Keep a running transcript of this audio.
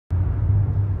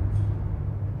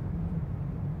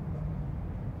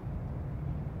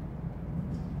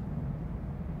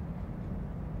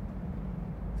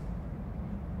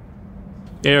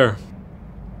Air.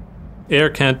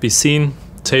 Air can't be seen,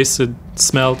 tasted,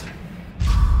 smelled.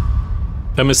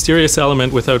 A mysterious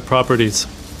element without properties,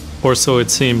 or so it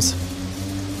seems.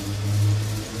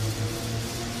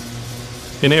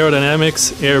 In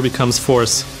aerodynamics, air becomes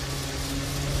force.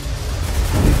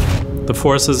 The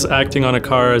forces acting on a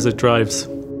car as it drives.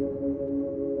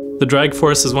 The drag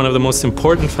force is one of the most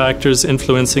important factors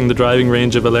influencing the driving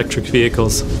range of electric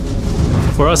vehicles.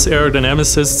 For us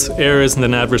aerodynamicists, air isn't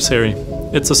an adversary.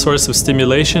 It's a source of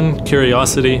stimulation,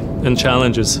 curiosity, and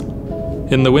challenges.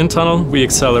 In the wind tunnel, we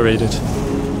accelerate it.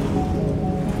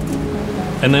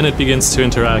 And then it begins to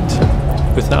interact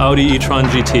with the Audi e-tron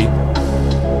GT.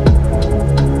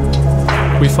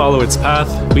 We follow its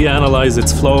path, we analyze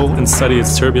its flow and study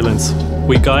its turbulence.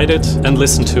 We guide it and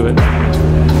listen to it.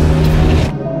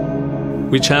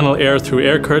 We channel air through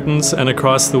air curtains and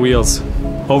across the wheels,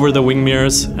 over the wing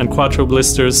mirrors and quattro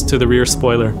blisters to the rear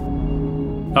spoiler.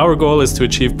 Our goal is to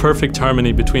achieve perfect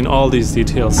harmony between all these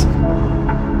details.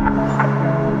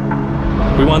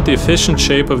 We want the efficient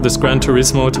shape of this Gran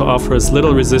Turismo to offer as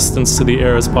little resistance to the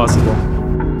air as possible,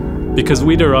 because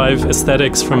we derive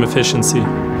aesthetics from efficiency.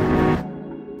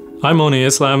 I'm Moni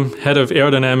Islam, Head of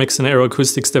Aerodynamics and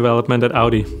Aeroacoustics Development at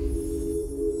Audi.